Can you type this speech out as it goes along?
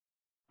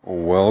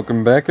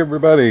Welcome back,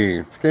 everybody.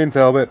 It's Kane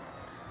Talbot,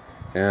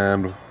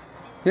 and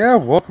yeah,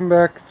 welcome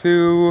back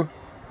to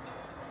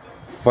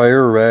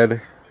Fire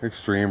Red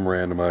Extreme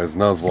Randomized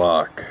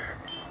Nuzlocke.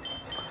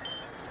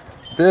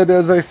 Did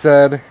as I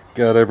said,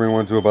 got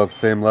everyone to about the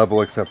same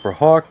level except for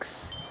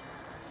Hawks,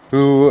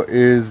 who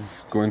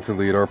is going to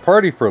lead our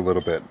party for a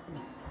little bit.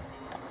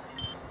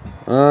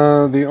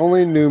 The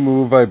only new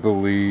move, I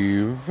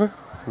believe,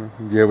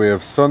 yeah, we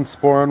have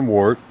Sunspore on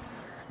Wart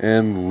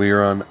and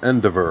Leer on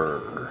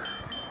Endeavor.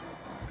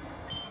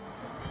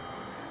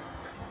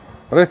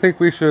 But I think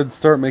we should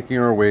start making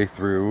our way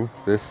through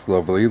this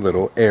lovely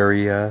little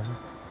area.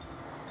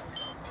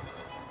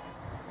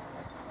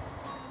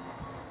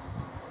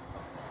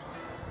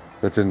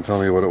 That didn't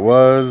tell me what it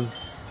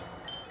was.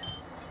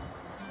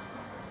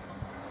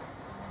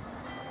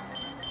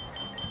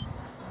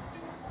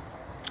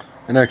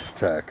 An X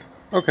attack.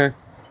 Okay.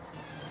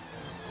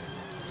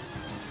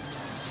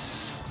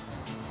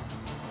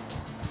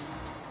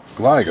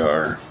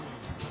 Gligar.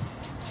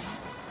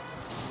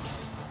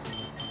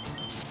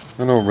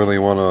 I don't really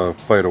want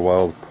to fight a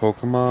wild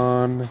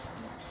Pokemon.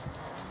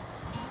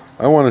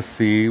 I want to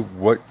see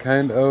what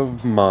kind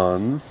of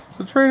mons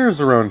the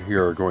trainers around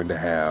here are going to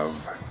have.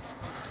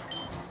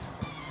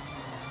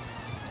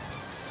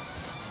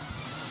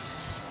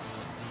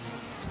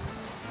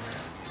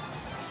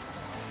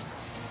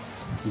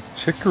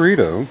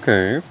 Chikorita,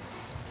 okay.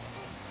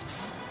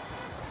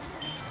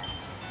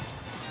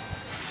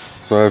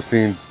 So I've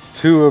seen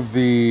two of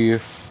the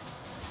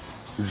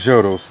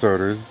Johto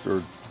starters,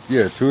 or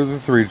yeah, two of the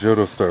three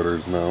Johto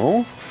starters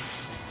now.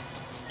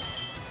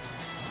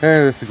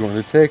 Hey, this is going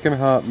to take a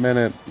hot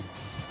minute.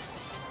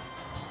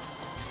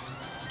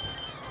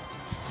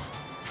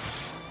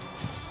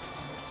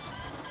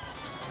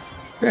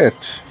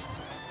 Bitch.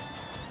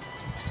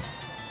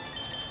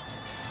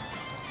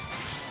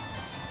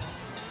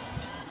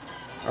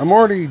 I'm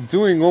already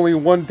doing only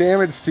 1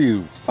 damage to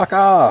you. Fuck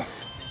off.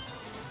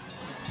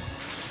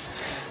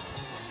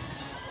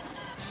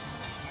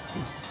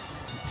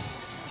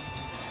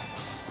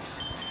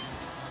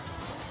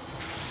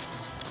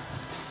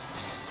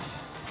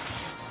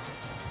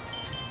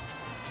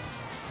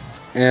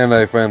 And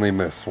I finally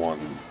missed one.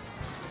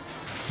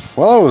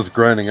 While I was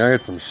grinding, I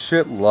had some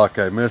shit luck.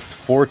 I missed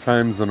 4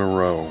 times in a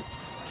row.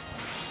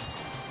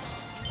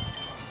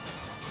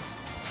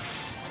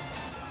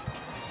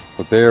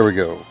 But there we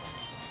go.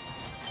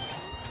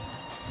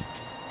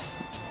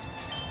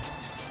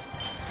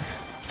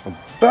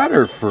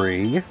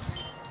 Butterfree?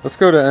 Let's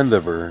go to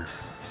Endeavor.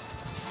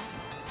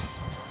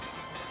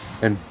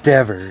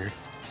 Endeavor.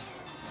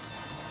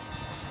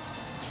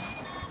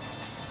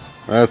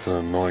 That's an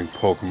annoying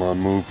Pokemon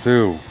move,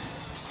 too.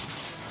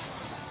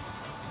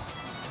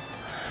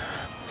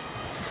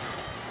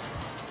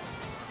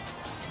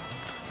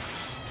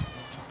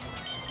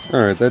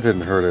 Alright, that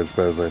didn't hurt as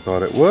bad as I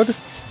thought it would.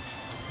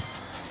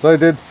 But I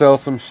did sell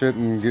some shit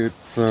and get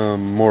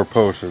some more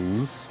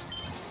potions.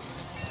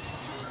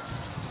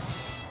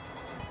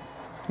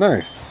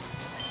 Nice.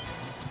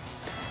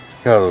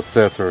 God, those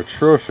stats are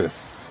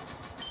atrocious.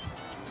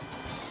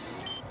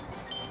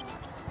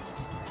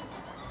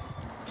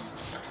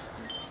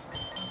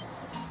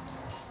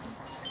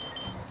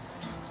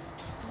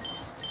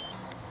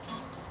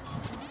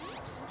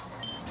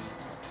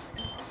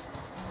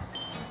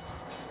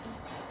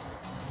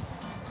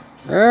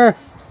 Ah!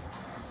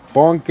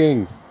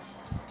 Bonking!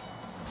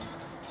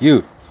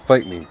 You,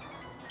 fight me.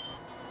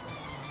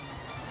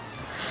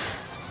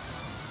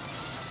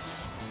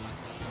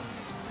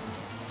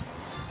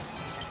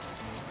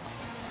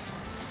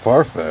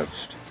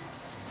 Far-fetched.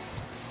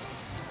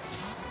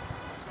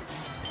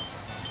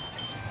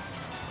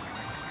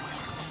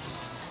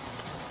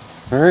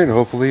 Alright,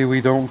 hopefully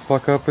we don't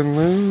fuck up and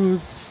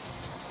lose.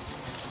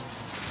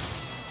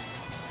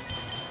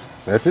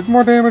 That did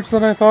more damage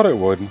than I thought it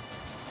would.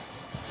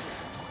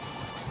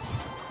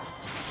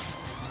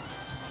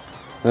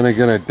 Then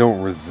again, I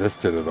don't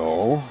resist it at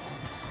all.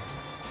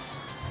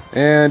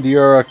 And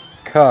you're a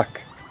cuck.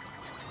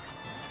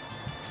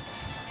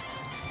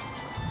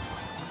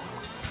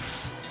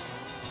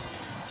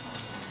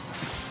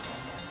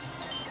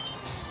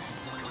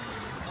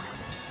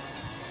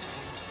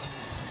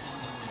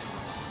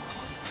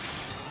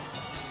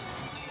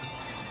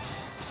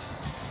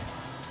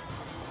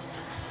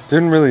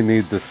 Didn't really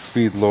need the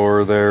speed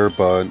lure there,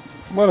 but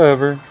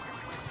whatever.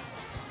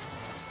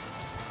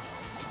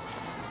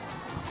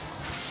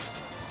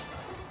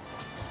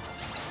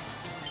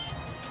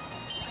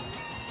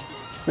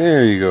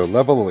 There you go,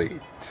 level 8.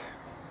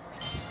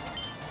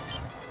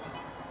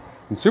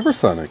 And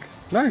Supersonic,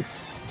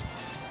 nice.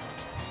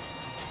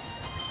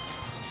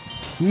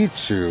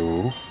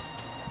 Pichu.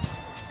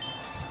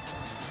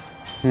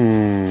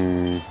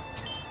 I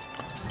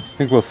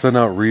think we'll send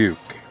out Ryuk.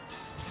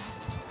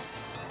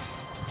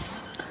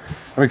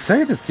 I'm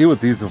excited to see what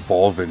these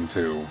evolve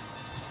into.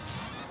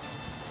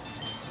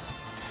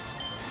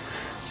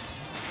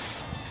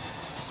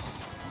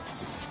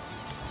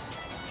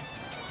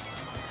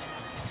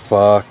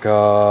 Fuck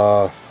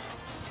off.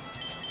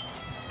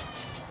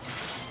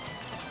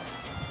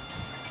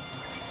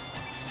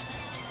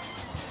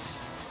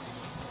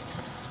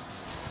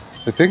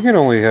 I think it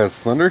only has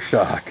Thunder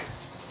Shock.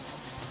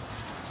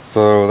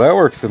 So that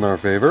works in our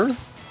favor.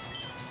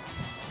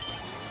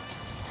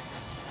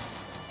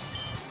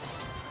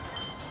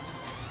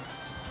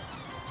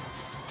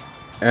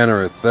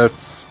 Anorith,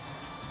 that's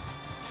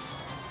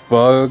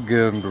Bug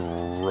and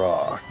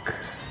Rock.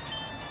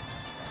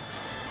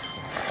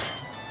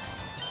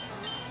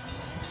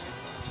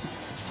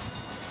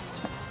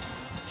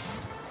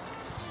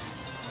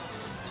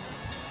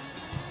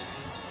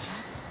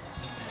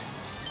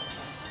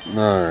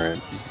 Alright.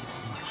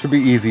 Should be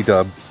easy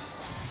dub.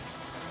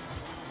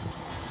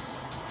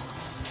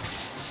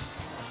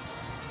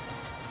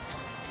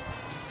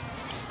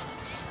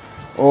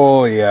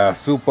 Oh yeah,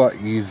 super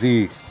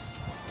easy.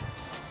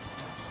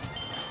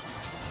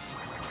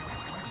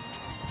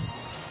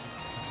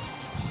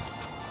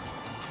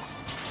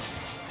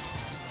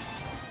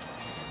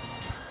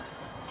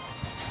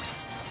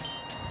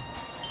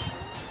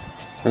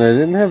 And I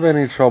didn't have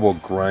any trouble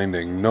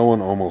grinding. No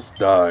one almost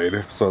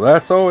died. So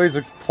that's always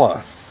a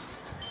plus.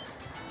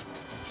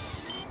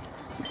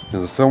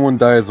 Because if someone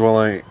dies while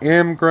I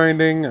am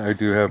grinding, I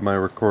do have my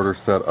recorder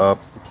set up.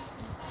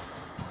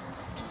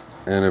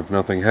 And if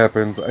nothing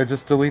happens, I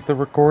just delete the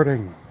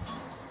recording.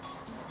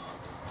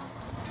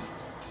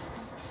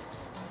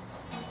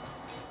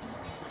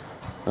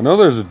 I know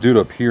there's a dude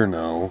up here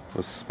now.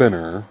 A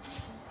spinner.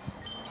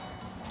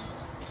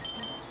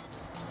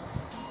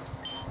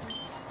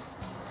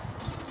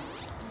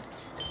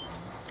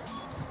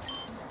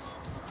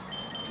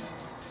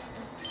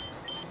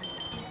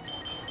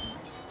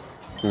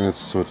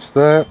 Let's switch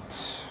that.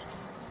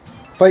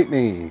 Fight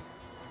me!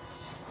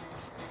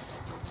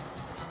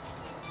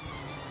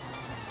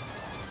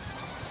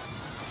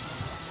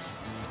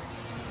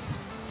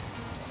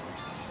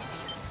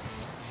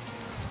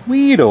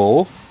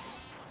 Weedle?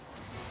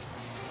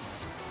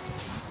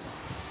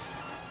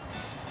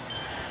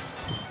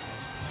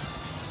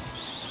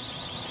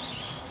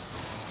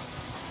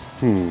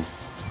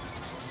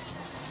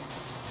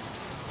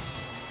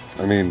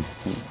 I mean,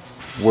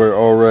 we're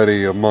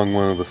already among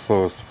one of the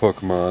slowest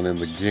Pokemon in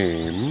the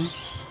game.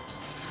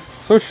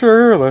 So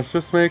sure, let's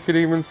just make it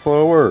even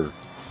slower.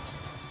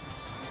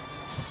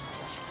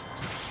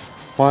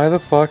 Why the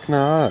fuck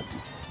not?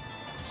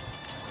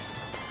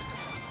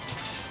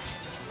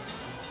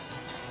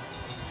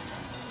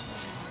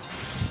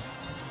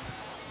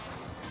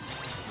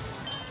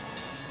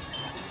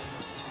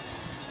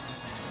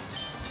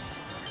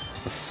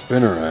 A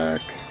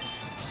Spinnerack.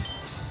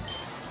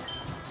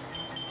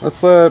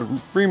 Let's let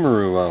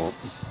Rimuru out.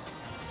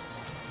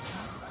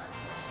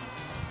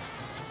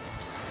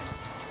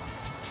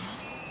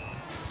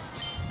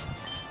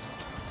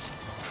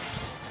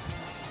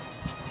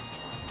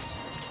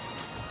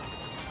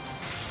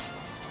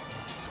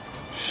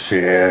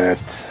 Shit.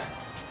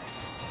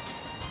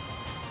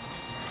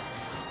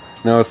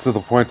 Now it's to the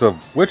point of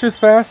which is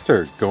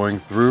faster, going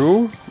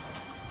through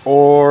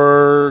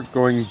or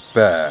going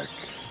back?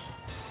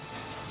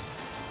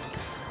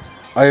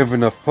 I have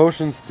enough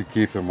potions to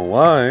keep him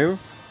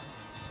alive.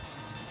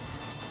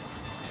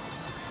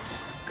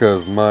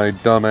 Because my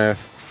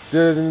dumbass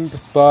didn't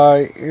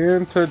buy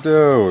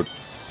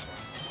antidotes.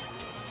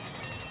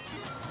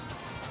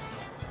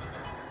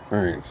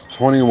 Alright, it's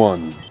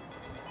 21.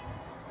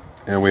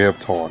 And we have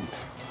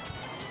Taunt.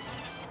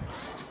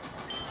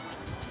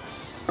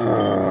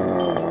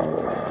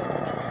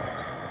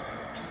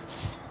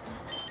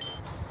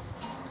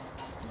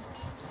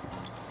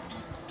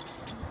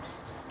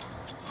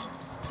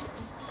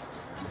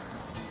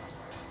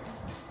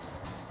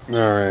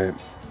 Alright.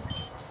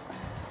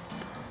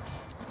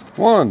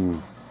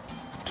 1,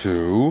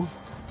 2,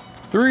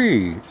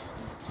 3,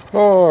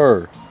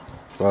 4,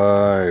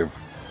 5.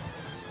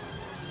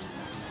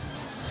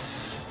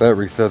 That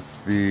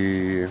resets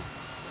the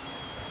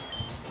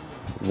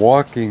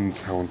walking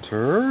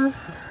counter.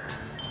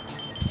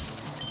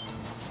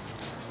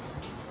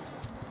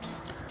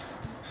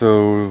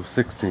 So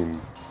 16.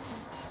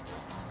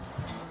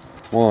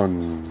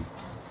 1,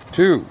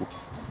 2,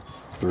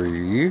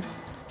 3,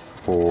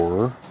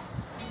 4,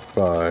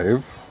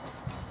 5,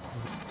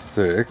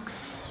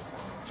 6.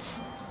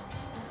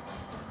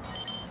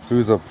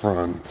 Who's up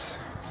front?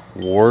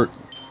 Wart.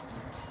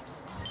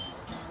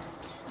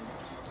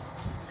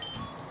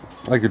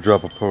 I could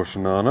drop a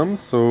potion on him,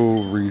 so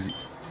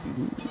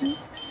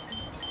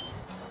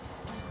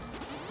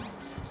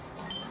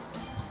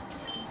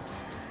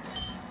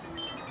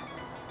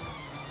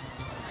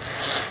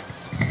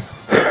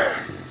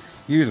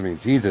excuse me,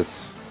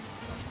 Jesus.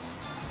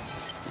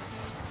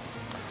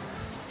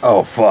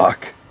 Oh,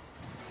 fuck.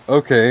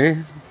 Okay.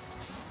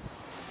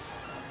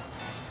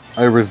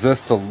 I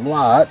resist a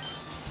lot.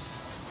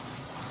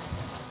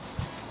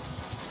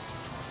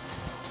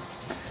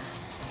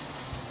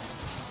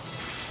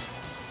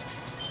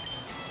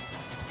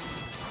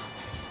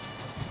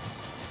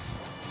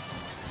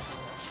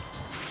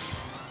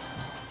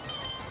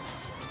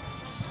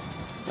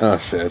 Oh,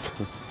 shit.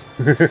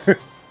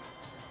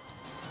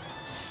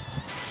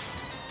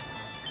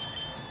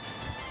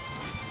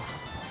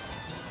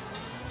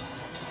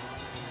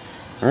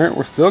 Alright,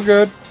 we're still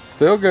good.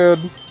 Still good.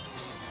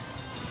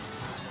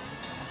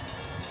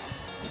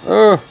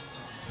 Oh,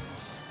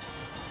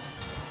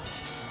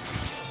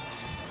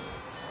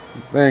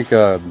 thank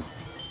God.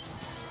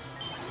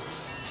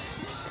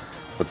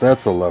 But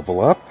that's a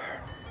level up.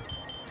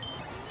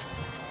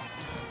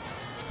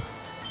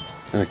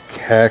 And a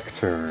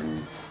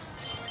cacturn.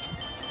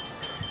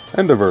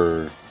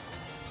 Endeavor.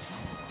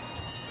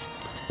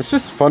 It's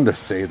just fun to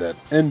say that.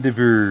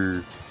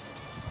 Endeavor.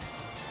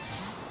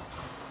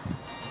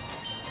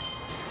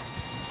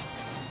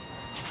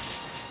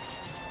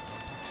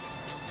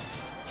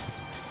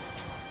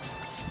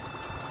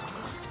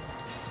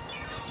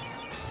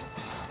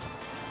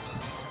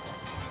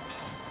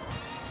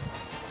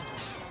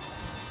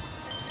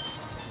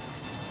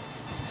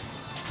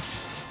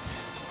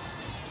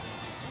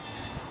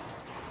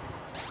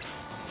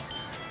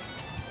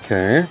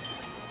 Okay.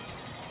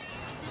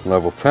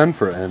 Level 10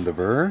 for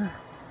Endeavor.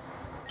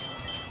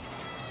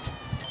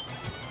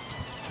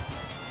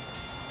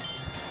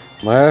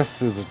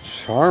 Last is a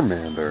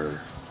Charmander.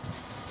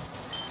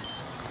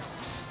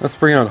 Let's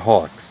bring out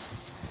Hawks.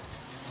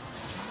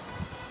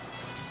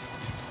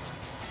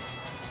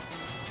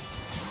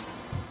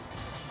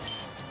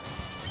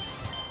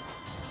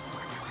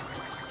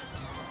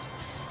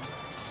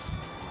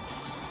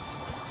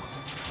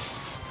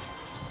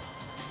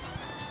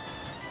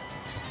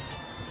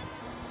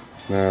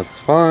 That's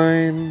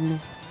fine.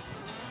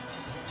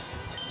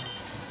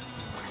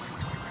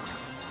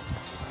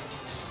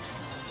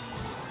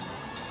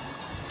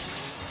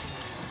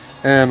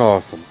 And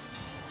awesome.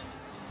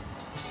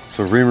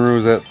 So Rimuru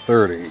is at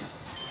 30.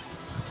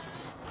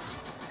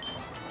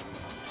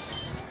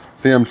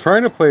 See, I'm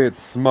trying to play it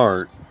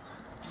smart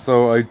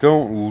so I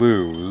don't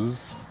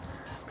lose,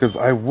 because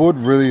I would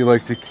really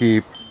like to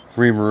keep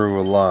Rimuru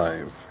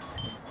alive.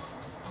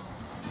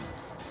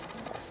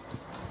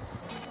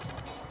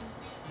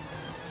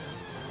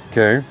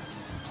 Okay.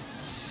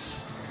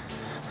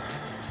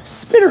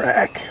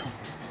 Spinnerack.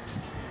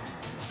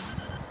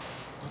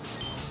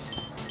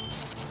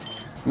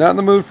 Not in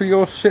the mood for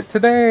your shit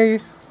today.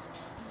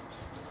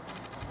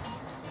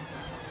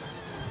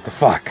 The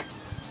fuck?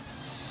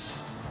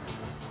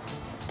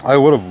 I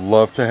would have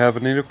loved to have a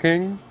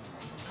Nidoking.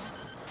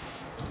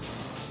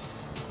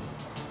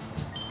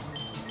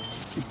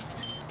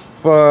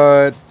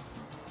 But...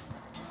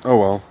 oh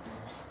well.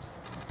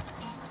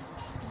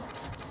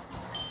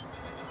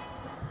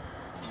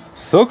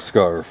 Silk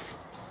Scarf.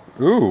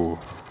 Ooh.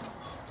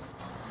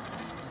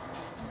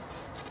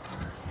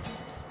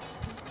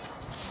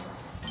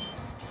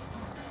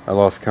 I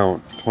lost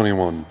count.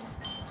 21.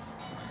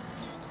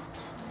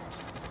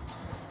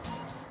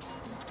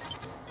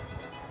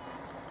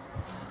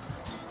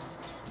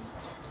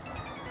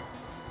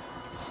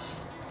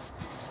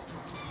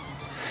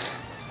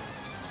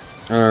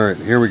 Alright,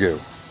 here we go.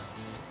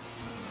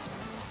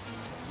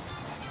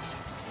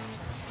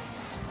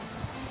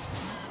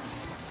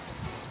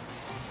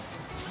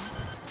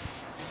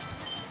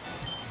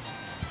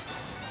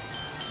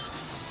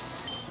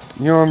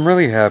 You know, I'm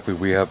really happy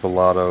we have a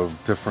lot of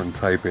different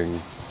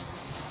typing.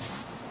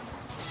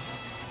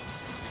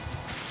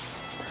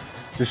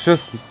 It's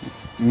just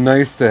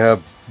nice to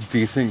have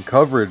decent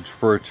coverage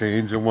for a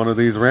change in one of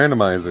these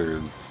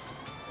randomizers.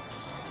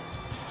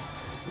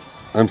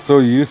 I'm so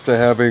used to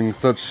having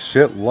such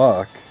shit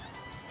luck.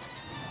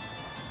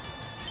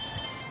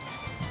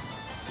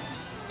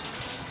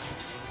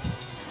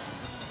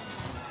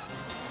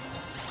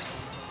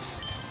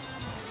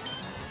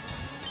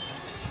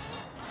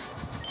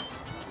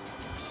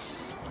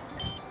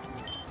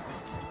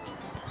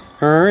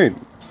 Alright,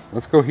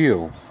 let's go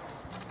heal.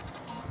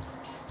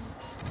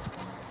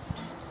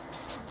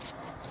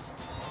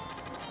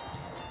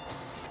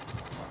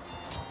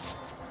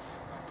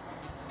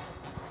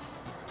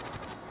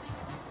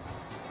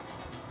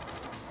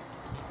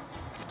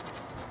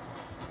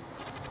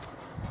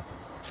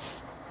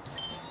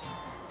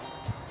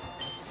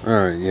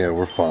 Alright, yeah,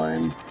 we're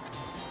fine.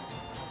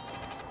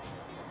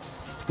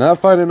 Not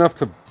fine enough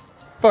to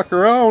fuck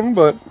around,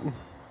 but...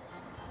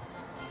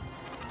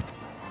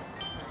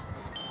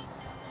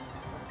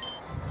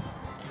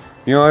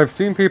 you know, I've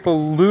seen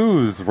people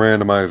lose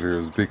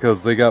randomizers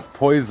because they got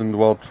poisoned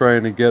while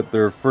trying to get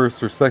their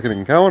first or second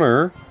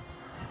encounter.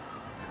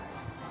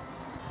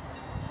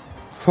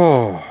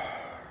 Oh.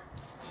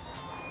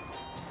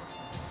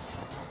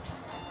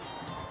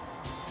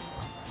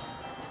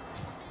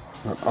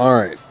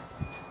 Alright.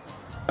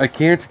 I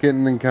can't get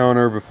an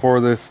encounter before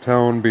this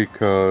town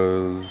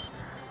because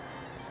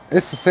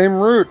it's the same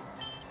route.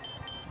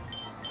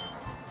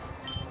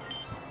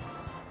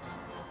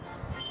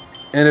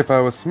 And if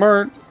I was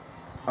smart,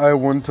 I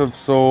wouldn't have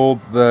sold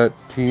that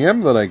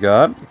TM that I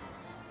got.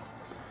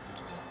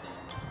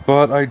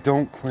 But I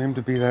don't claim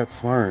to be that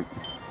smart.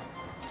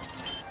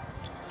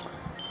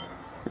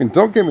 And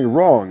don't get me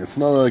wrong, it's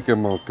not like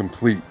I'm a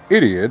complete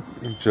idiot.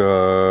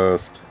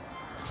 Just...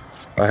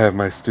 I have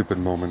my stupid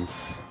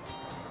moments.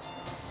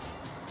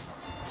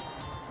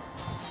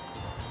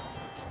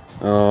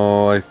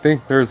 Oh, I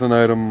think there's an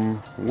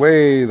item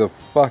way the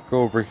fuck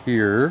over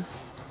here.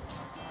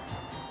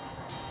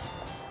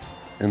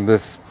 In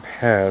this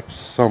patch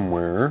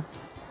somewhere.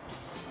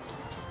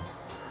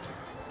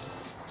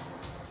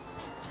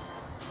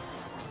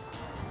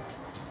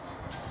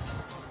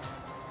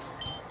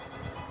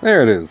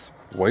 There it is.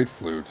 White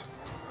flute.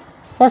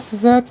 Fuck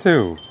does that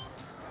do?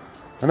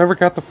 I never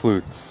got the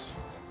flutes.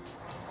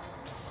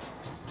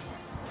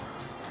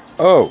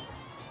 Oh.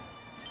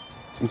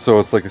 And so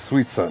it's like a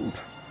sweet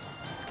scent.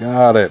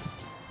 Got it.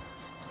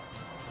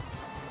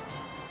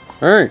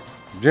 Alright,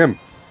 Jim.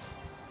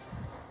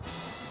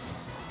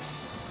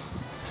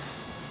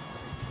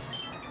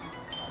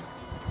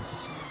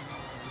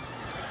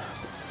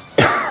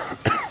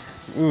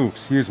 Ooh,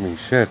 excuse me.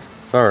 Shit.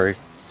 Sorry.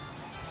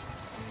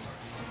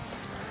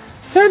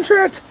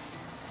 Centret!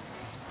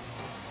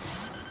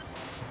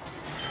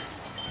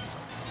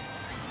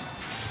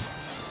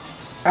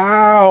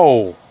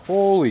 Ow!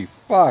 Holy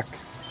fuck.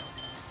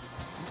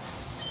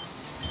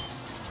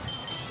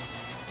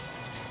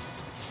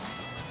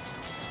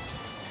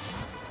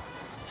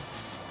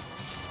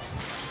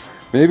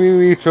 Maybe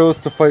we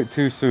chose to fight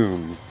too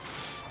soon.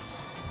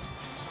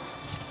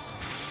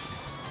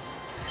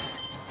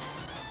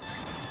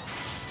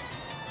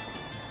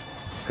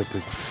 It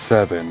did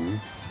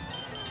 7.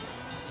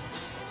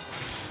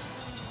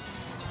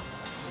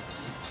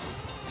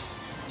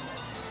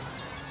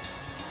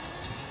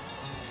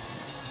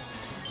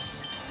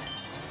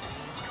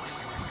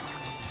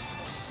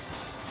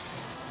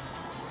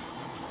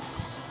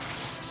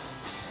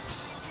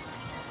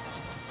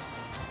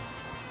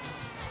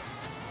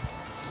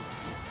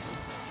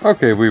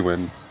 Okay, we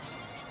win.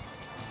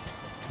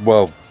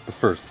 Well, the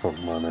first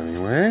Pokemon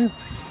anyway.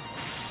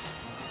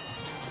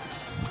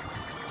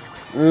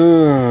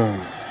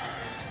 Ugh.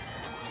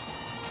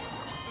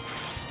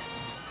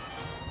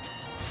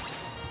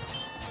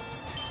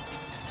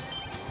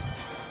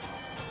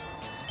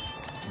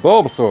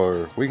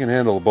 Bulbasaur! We can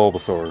handle a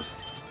Bulbasaur.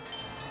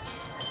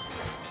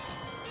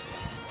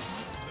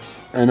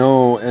 I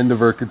know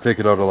Endeavor could take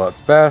it out a lot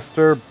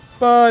faster,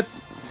 but...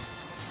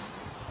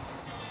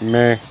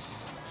 meh.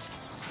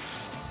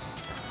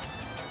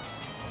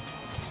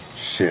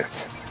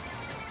 Shit.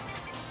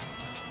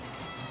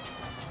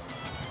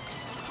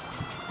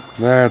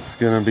 That's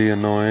gonna be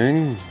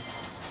annoying.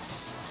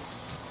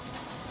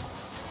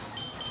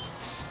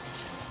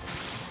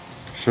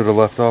 Should have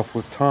left off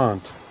with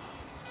Taunt.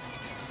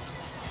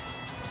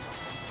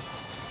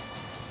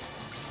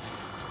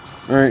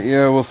 Alright,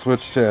 yeah, we'll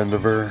switch to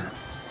Endeavor.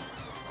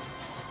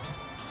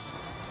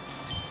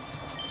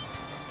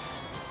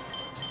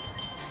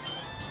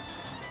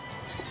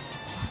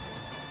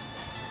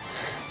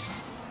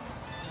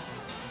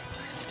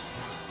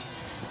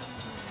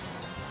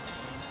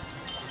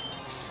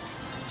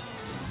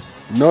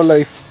 No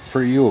life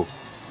for you.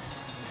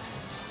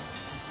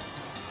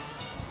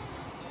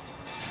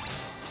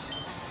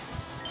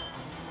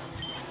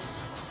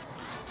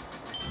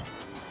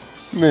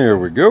 There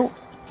we go.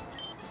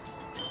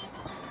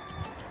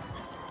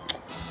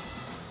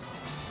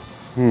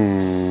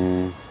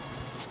 Do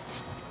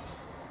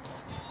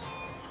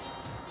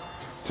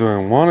I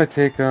want to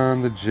take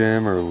on the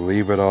gym or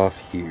leave it off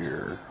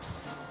here?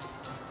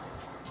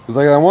 Because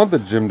like, I want the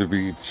gym to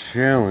be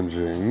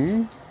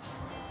challenging,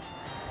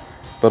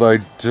 but I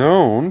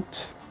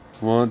don't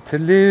want to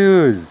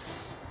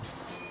lose.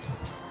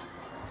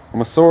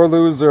 I'm a sore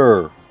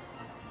loser.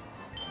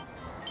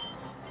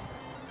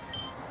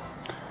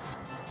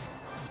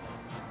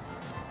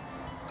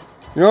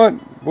 You know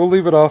what? We'll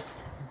leave it off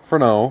for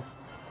now.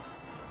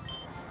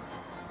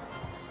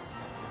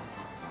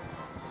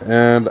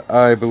 And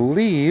I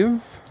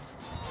believe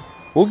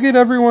we'll get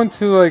everyone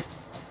to like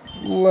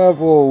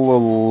level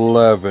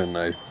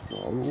 11.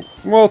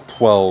 Well,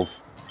 12.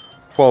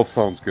 12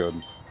 sounds good.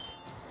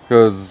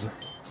 Because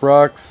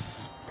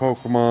Brock's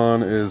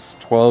Pokemon is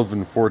 12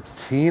 and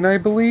 14, I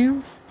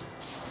believe.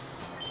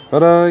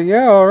 But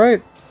yeah,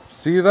 alright.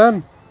 See you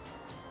then.